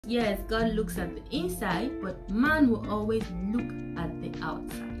Yes, God looks at the inside, but man will always look at the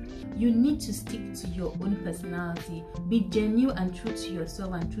outside. You need to stick to your own personality. Be genuine and true to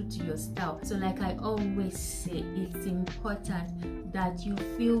yourself and true to your style. So like I always say, it's important that you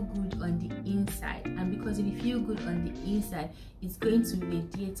feel good on the inside. And because if you feel good on the inside, it's going to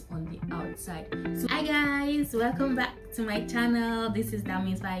radiate on the outside. So hi guys, welcome back to my channel. This is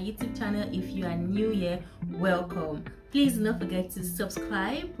Dami Inspire YouTube channel. If you are new here, welcome. Please do not forget to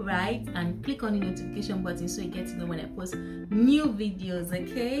subscribe, right, and click on the notification button so you get to know when I post new videos,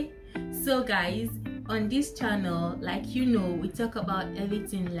 okay? So guys, on this channel, like you know, we talk about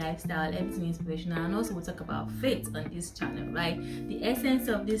everything lifestyle, everything inspirational, and also we talk about faith on this channel, right? The essence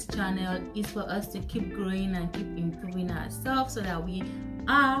of this channel is for us to keep growing and keep improving ourselves so that we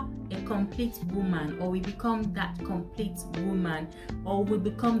are a complete woman, or we become that complete woman, or we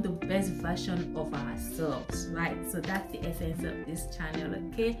become the best version of ourselves, right? So that's the essence of this channel,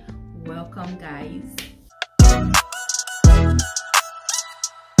 okay? Welcome guys.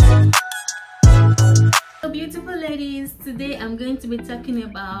 So beautiful ladies, today I'm going to be talking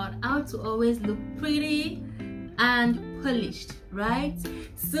about how to always look pretty and polished, right?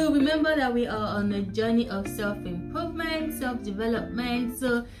 So remember that we are on a journey of self-improvement, self-development.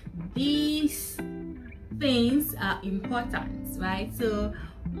 So these things are important, right? So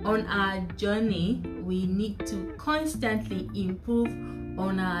on our journey, we need to constantly improve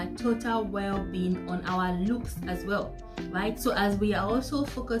on our total well-being, on our looks as well, right? So as we are also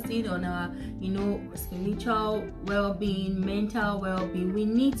focusing on our, spiritual well-being, mental well-being, we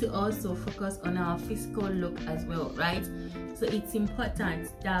need to also focus on our physical look as well, right? So it's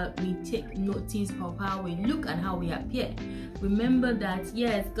important that we take notice of how we look and how we appear. Remember that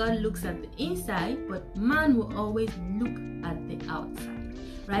yes, God looks at the inside, but man will always look at the outside,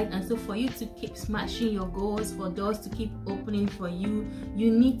 right? And so for you to keep smashing your goals, for doors to keep opening for you,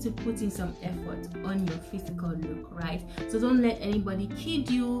 you need to put in some effort on your physical look, right? So don't let anybody kid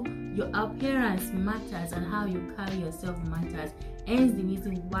you. Your appearance matters and how you carry yourself matters. Hence the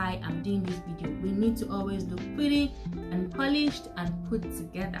reason why I'm doing this video. We need to always look pretty and polished and put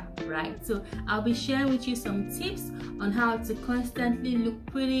together, right? So I'll be sharing with you some tips on how to constantly look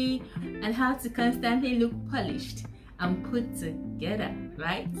pretty and how to constantly look polished and put together,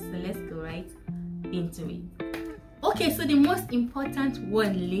 right? So let's go right into it. Okay, so the most important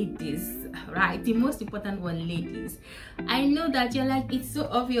one, ladies, right? The most important one, ladies. I know that you're like, it's so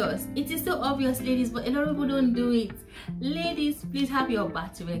obvious. It is so obvious, ladies, but a lot of people don't do it. Ladies, please have your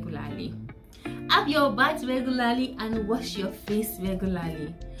bath regularly. Have your bath regularly and wash your face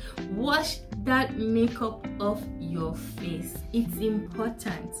regularly. Wash that makeup off your face. It's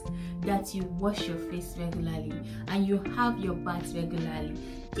important that you wash your face regularly and you have your bath regularly.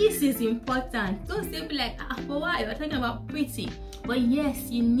 This is important. Don't say like, for why you're talking about pretty. But yes,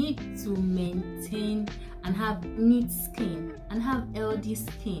 you need to maintain and have neat skin and have healthy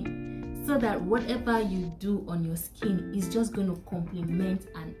skin, so that whatever you do on your skin is just going to complement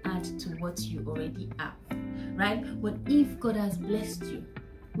and add to what you already have, right? But if God has blessed you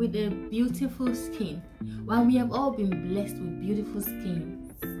with a beautiful skin, while we have all been blessed with beautiful skin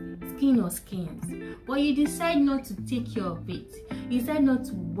or skins, but you decide not to take care of it, you decide not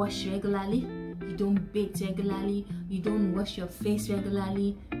to wash regularly, you don't bathe regularly, you don't wash your face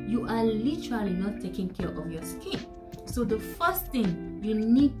regularly, you are literally not taking care of your skin. So the first thing, you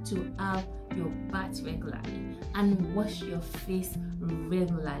need to have your bath regularly and wash your face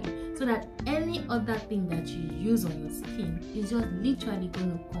regularly, so that any other thing that you use on your skin is just literally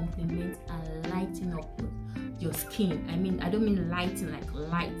going to complement and lighten up your skin. I mean, I don't mean lighting like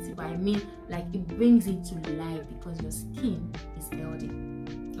light, but I mean like it brings it to life because your skin is healthy,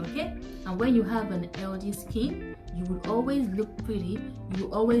 okay? And when you have an healthy skin, you will always look pretty, you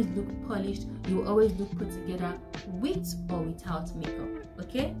will always look polished, you will always look put together with or without makeup,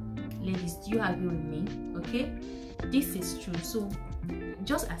 okay? Ladies, do you agree with me? Okay, this is true, so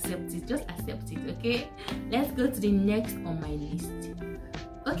just accept it, okay? Let's go to the next on my list.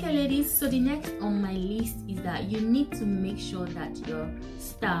 Okay ladies, so the next on my list is that you need to make sure that your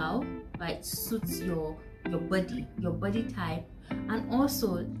style, right, suits your body type, and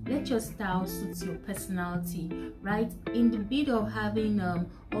also let your style suit your personality, right? In the bid of having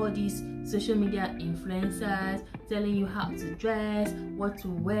all these social media influencers telling you how to dress, what to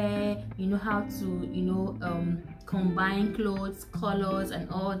wear, how to combine clothes, colors and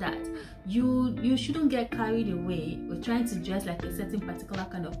all that, you shouldn't get carried away with trying to dress like a certain particular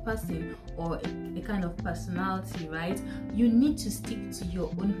kind of person or a kind of personality, right? You need to stick to your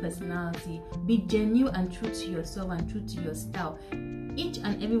own personality. Be genuine and true to yourself and true to your style. each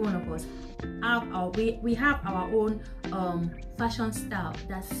and every one of us have we have our own fashion style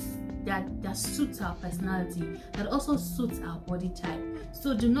that suits our personality, that also suits our body type.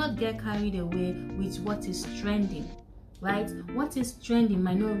 So do not get carried away with what is trending, right? What is trending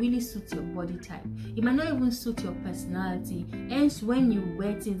might not really suit your body type. It might not even suit your personality. Hence, when you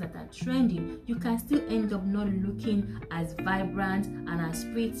wear things that are trending, you can still end up not looking as vibrant and as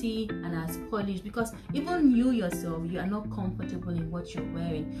pretty and as polished, because even you yourself, you are not comfortable in what you're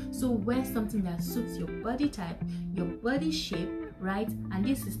wearing. So wear something that suits your body type, your body shape, right? And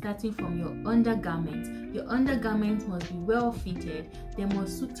this is starting from your undergarment. Your undergarment must be well fitted. They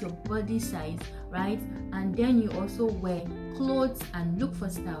must suit your body size, right? And then you also wear clothes and look for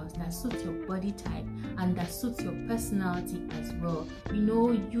styles that suit your body type and that suits your personality as well. You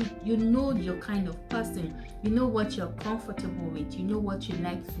know your kind of person. You know what you're comfortable with. You know what you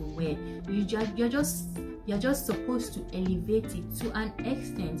like to wear. You're just supposed to elevate it to an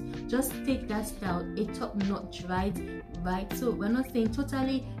extent. Just take that style a top notch, right? So we're not saying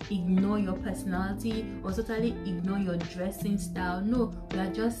totally ignore your personality or totally ignore your dressing style. No, we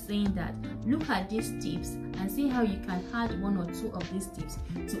are just saying that look at these tips and see how you can add one or two of these tips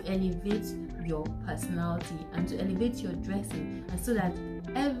to elevate your personality and to elevate your dressing, and so that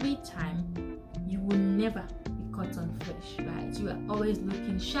every time you will never be caught on fresh, right? You are always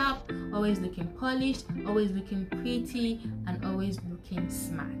looking sharp, always looking polished, always looking pretty, and always looking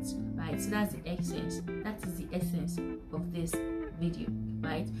smart, right? So that's the essence. That is the essence of this video,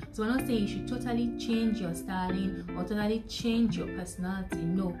 right? So we're not saying you should totally change your styling or totally change your personality.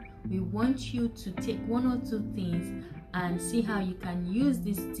 No, we want you to take one or two things and see how you can use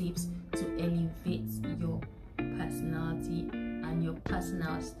these tips to elevate your personality and your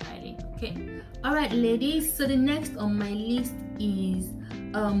personal styling. Okay, all right ladies, so the next on my list is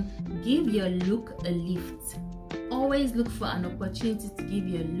give your look a lift. Always look for an opportunity to give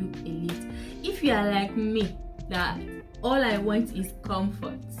your look a lift. If you are like me, that all I want is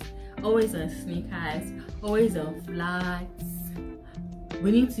comfort, always on sneakers, always on flats,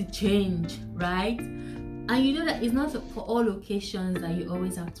 we need to change, right? And you know that it's not for all occasions that you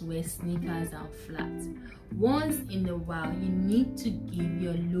always have to wear sneakers and flats. Once in a while, you need to give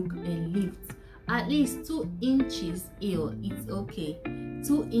your look a lift. At least 2 inches heel, it's okay.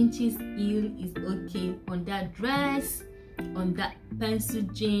 2 inches heel is okay on that dress, on that pencil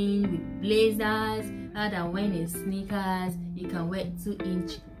jean with blazers. Rather than wearing sneakers, you can wear 2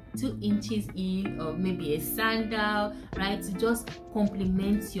 inches heel, or maybe a sandal, right, to just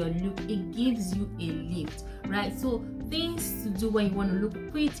complement your look. It gives you a lift, right? So things to do when you want to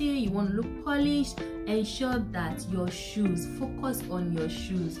look pretty, you want to look polished. Ensure that your shoes, focus on your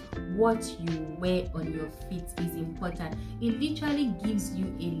shoes. What you wear on your feet is important. It literally gives you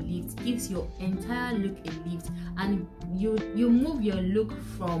a lift, gives your entire look a lift, and you move your look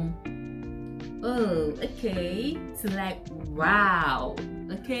from oh okay to like wow,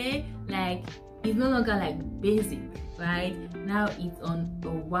 okay, like it's no longer like basic, right? Now it's on a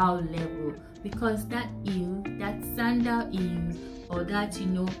wow level, because that heel, that sandal heels, or that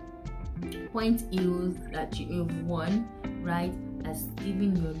point heels that you have worn, right, has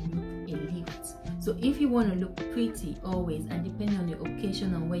given your look a lift. So if you want to look pretty always, and depending on the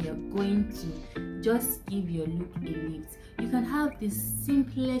occasion and where you're going to, just give your look a lift. You can have the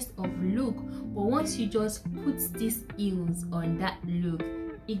simplest of look, but once you just put these heels on that look,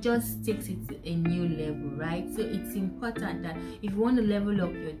 it just takes it to a new level, right? So it's important that if you want to level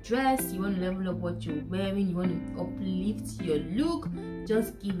up your dress, you want to level up what you're wearing, you want to uplift your look,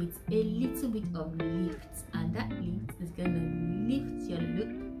 just give it a little bit of lift, and that lift is going to lift your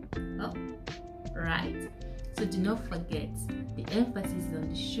look up, right? So do not forget, the emphasis is on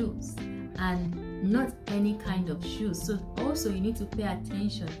the shoes, and not any kind of shoes. So also you need to pay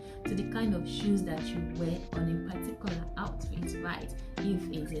attention to the kind of shoes that you wear on a particular outfit, right?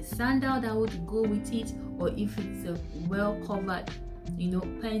 If it's a sandal that would go with it, or if it's a well covered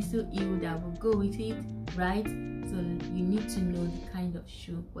pencil heel that will go with it, right? So you need to know the kind of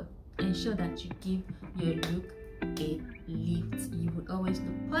shoe, but ensure that you give your look a lift. You would always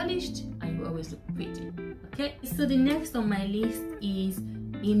look polished and you always look pretty. Okay, so the next on my list is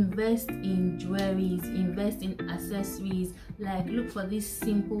invest in jewelries, invest in accessories. Like, look for these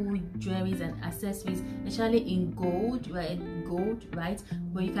simple jewelries and accessories, especially in gold, right?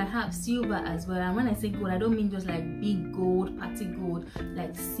 But you can have silver as well. And when I say gold, I don't mean just like big gold, party gold,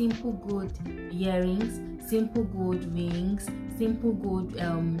 like simple gold earrings, simple gold rings, simple gold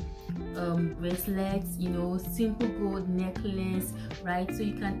bracelets, you know, simple gold necklace, right? So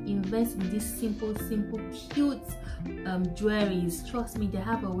you can invest in these simple cute jewelries. Trust me, they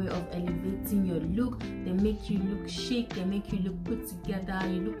have a way of elevating your look. They make you look chic, they make you look put together,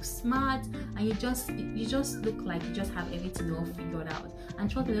 you look smart, and you just look like you just have everything all figured out. And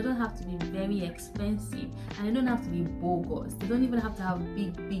trust me, they don't have to be very expensive, and they don't have to be bogus. They don't even have to have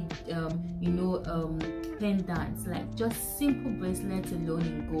big pendants. Like just simple bracelets alone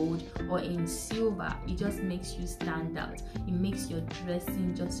in gold or in silver, it just makes you stand out. It makes your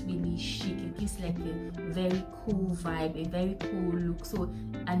dressing just really chic. It gives like a very cool vibe, a very cool look. So,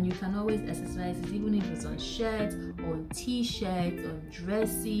 and you can always accessorize it, even if it's on shirts, on t-shirts, on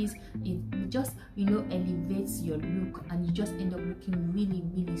dresses. It just, you know, elevates your look, and you just end up looking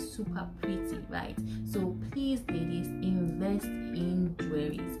really super pretty, right? So please, ladies, invest in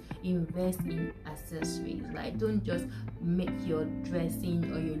jewelries, invest in accessories, right? Don't just make your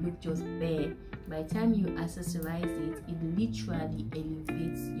dressing or your look just bare. By the time you accessorize it, it literally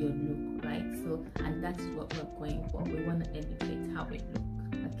elevates your look, right? So, and that's what we're going for. We want to elevate how we look.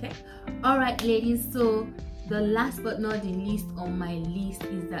 Okay, all right, ladies. So the last but not the least on my list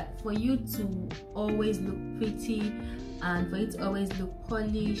is that for you to always look pretty and for you to always look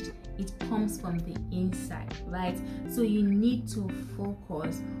polished, it comes from the inside, right? So you need to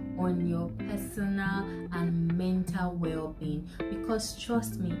focus on your personal and mental well-being, because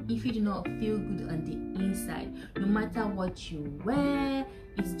trust me, if you do not feel good on the inside, no matter what you wear,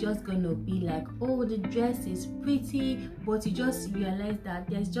 it's just gonna be like, oh, the dress is pretty, but you just realize that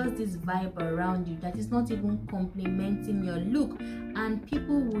there's just this vibe around you that is not even complementing your look, and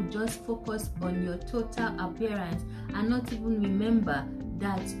people will just focus on your total appearance and not even remember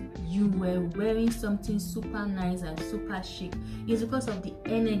that you were wearing something super nice and super chic. It's because of the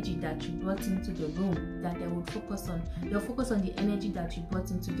energy that you brought into the room that they will focus on. They'll focus on the energy that you brought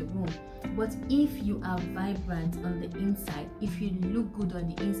into the room. But if you are vibrant on the inside, if you look good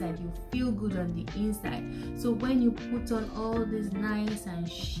on the inside, you feel good on the inside. So when you put on all these nice and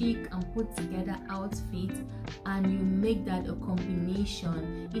chic and put together outfits and you make that a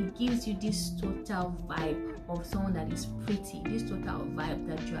combination, it gives you this total vibe of someone that is pretty, this total vibe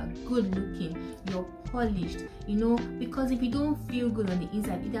that you are good looking, you're polished, you know, because if you don't feel good on the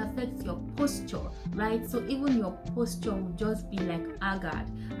inside, it affects your posture, right? So even your posture will just be like haggard,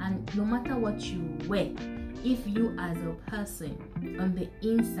 and no matter what you wear, if you as a person on the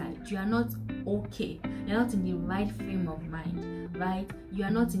inside, you are not okay, you're not in the right frame of mind, right? You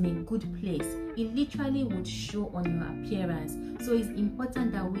are not in a good place, it literally would show on your appearance. So it's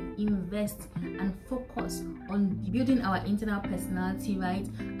important that we invest and focus on building our internal personality, right?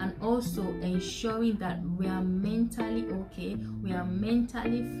 And also ensuring that we are mentally okay, we are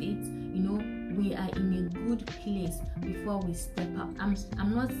mentally fit, you know, we are in a good place before we step up.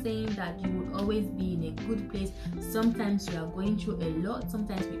 I'm not saying that you will always be in a good place. Sometimes you are going through a lot,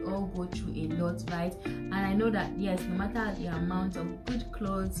 sometimes we all go through a lot, right? And I know that yes, no matter the amount of good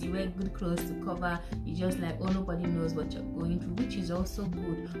clothes, you wear good clothes to cover, you just like, oh, nobody knows what you're going through, which is also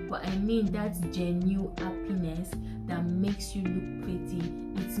good. But I mean, that's genuine happiness that makes you look pretty.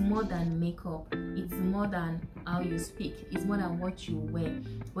 It's more than makeup, it's more than how you speak, it's more than what you wear,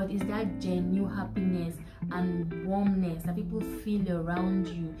 but it's that genuine happiness and warmness that people feel around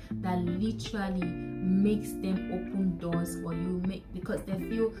you that literally makes them open doors for you, because they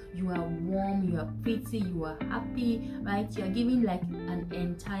feel you are warm, you are pretty, you are happy, right? You are giving like an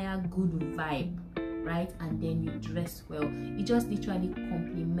entire good vibe, right? And then you dress well. It just literally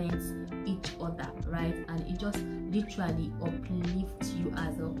complements each other, right? And it just literally uplifts you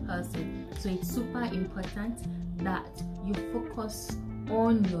as a person. So it's super important that you focus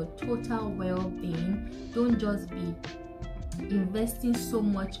on your total well-being. Don't just be investing so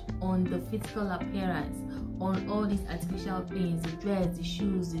much on the physical appearance, on all these artificial things, the dress, the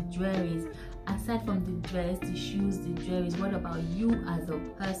shoes, the jewelries. Aside from the dress, the shoes, the jewelries, what about you as a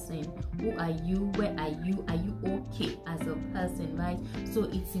person? Who are you? Where are you? Are you okay as a person, right? So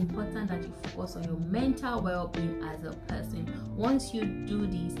it's important that you focus on your mental well-being as a person. Once you do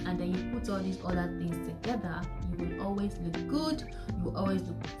this and then you put all these other things together, you will always look good, you will always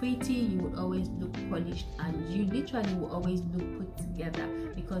look pretty, you will always look polished, and you literally will always look put together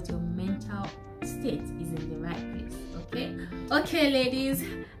because your mental state is in the right place. Okay, ladies,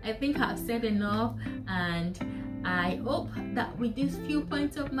 I think I've said enough, and I hope that with these few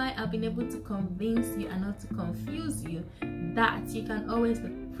points of mine, I've been able to convince you and not to confuse you that you can always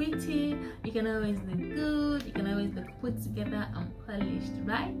look pretty, you can always look good, you can always look put together and polished,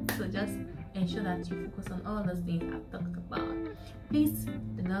 right? So just ensure that you focus on all those things I've talked about. Please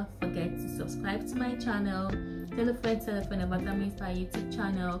do not forget to subscribe to my channel, tell a friend about that Inspire YouTube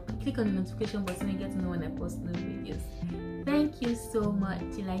channel, click on the notification button and get to know when I post new videos. Thank you so much.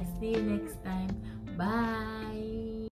 Till I see you next time. Bye.